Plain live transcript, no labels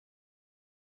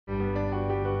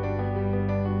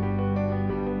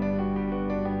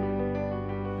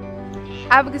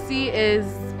Advocacy is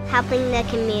helping the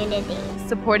community,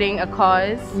 supporting a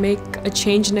cause, make a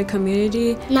change in the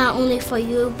community. Not only for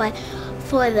you, but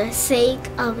for the sake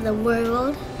of the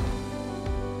world.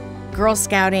 Girl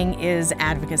Scouting is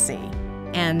advocacy,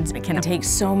 and it can take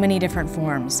so many different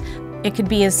forms. It could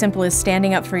be as simple as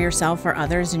standing up for yourself or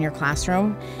others in your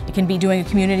classroom. It can be doing a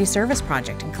community service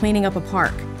project and cleaning up a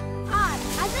park. I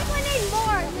think we need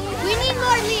more leaves. We need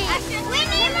more leaves. We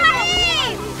need more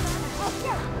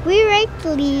leaves. We raked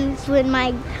leaves with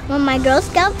my Girl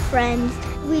Scout friends.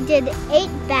 We did 8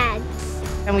 bags.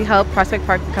 And we helped Prospect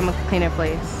Park become a cleaner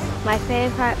place. My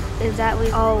favorite part is that we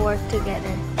all work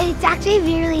together. It's actually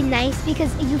really nice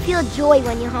because you feel joy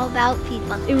when you help out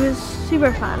people. It was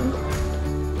super fun.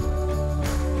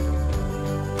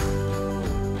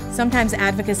 Sometimes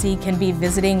advocacy can be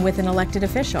visiting with an elected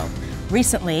official.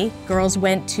 Recently, girls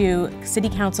went to City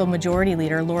Council Majority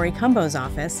Leader Lori Cumbo's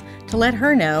office to let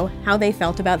her know how they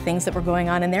felt about things that were going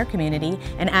on in their community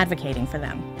and advocating for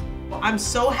them. I'm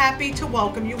so happy to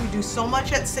welcome you. We do so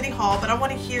much at City Hall, but I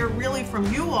want to hear really from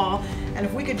you all, and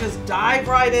if we could just dive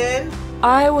right in.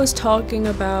 I was talking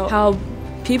about how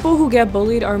people who get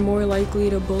bullied are more likely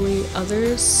to bully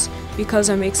others because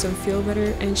it makes them feel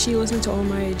better, and she listened to all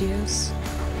my ideas.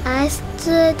 I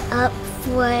stood up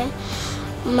for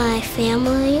my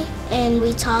family, and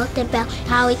we talked about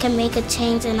how we can make a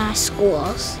change in our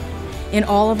schools. In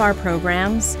all of our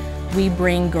programs, we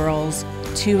bring girls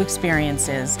to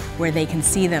experiences where they can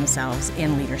see themselves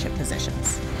in leadership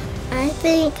positions. I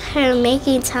think her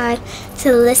making time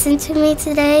to listen to me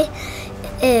today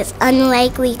is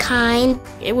unlikely kind.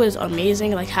 It was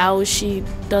amazing, like how she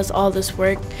does all this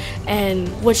work and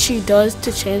what she does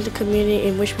to change the community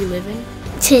in which we live in.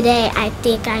 Today, I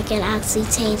think I can actually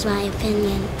change my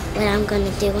opinion what I'm going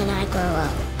to do when I grow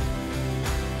up.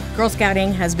 Girl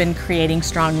Scouting has been creating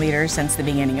strong leaders since the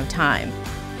beginning of time.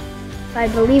 If I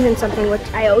believe in something, which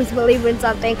I always believe in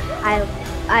something,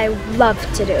 I love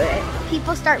to do it.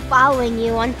 People start following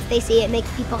you once they see it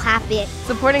makes people happy.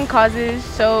 Supporting causes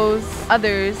shows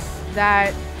others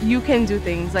that you can do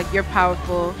things, like you're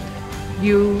powerful,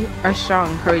 you are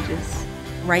strong, courageous.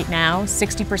 Right now,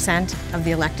 60% of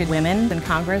the elected women in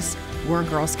Congress were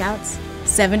Girl Scouts.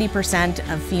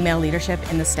 70% of female leadership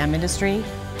in the STEM industry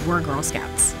were Girl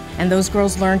Scouts. And those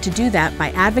girls learn to do that by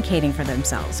advocating for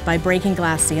themselves, by breaking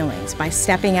glass ceilings, by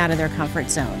stepping out of their comfort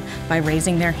zone, by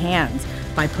raising their hands,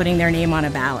 by putting their name on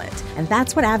a ballot. And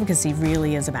that's what advocacy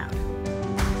really is about.